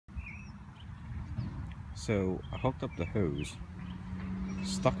So I hooked up the hose,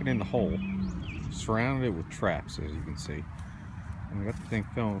 stuck it in the hole, surrounded it with traps, as you can see, and I got the thing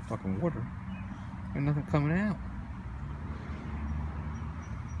filling with fucking water, and nothing coming out.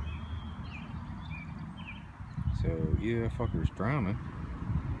 So either that fucker's drowning.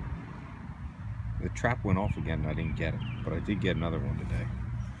 The trap went off again and I didn't get it, but I did get another one today.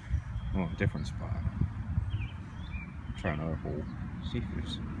 Well, a different spot. Try another hole. See if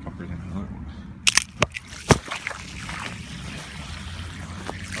there's fuckers in another one.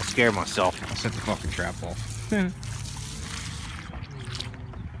 I'll scare myself. I'll set the fucking trap off. Let's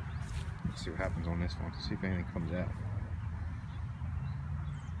see what happens on this one. See if anything comes out.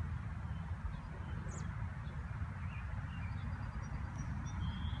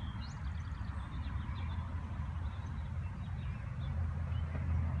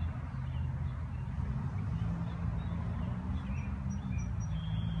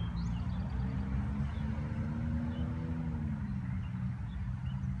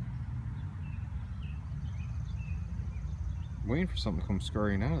 I'm waiting for something to come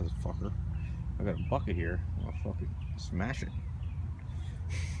scurrying out of this fucker. I got a bucket here. I'll fucking smash it.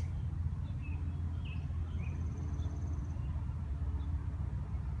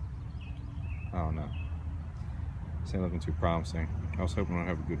 Oh no. This ain't looking too promising. I was hoping I'd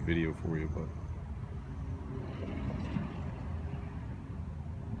have a good video for you, but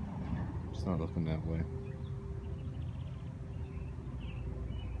it's not looking that way.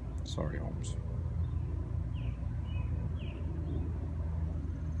 Sorry, Holmes.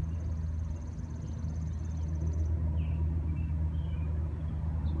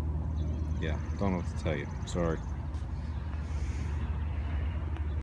 Yeah, don't know what to tell you. Sorry.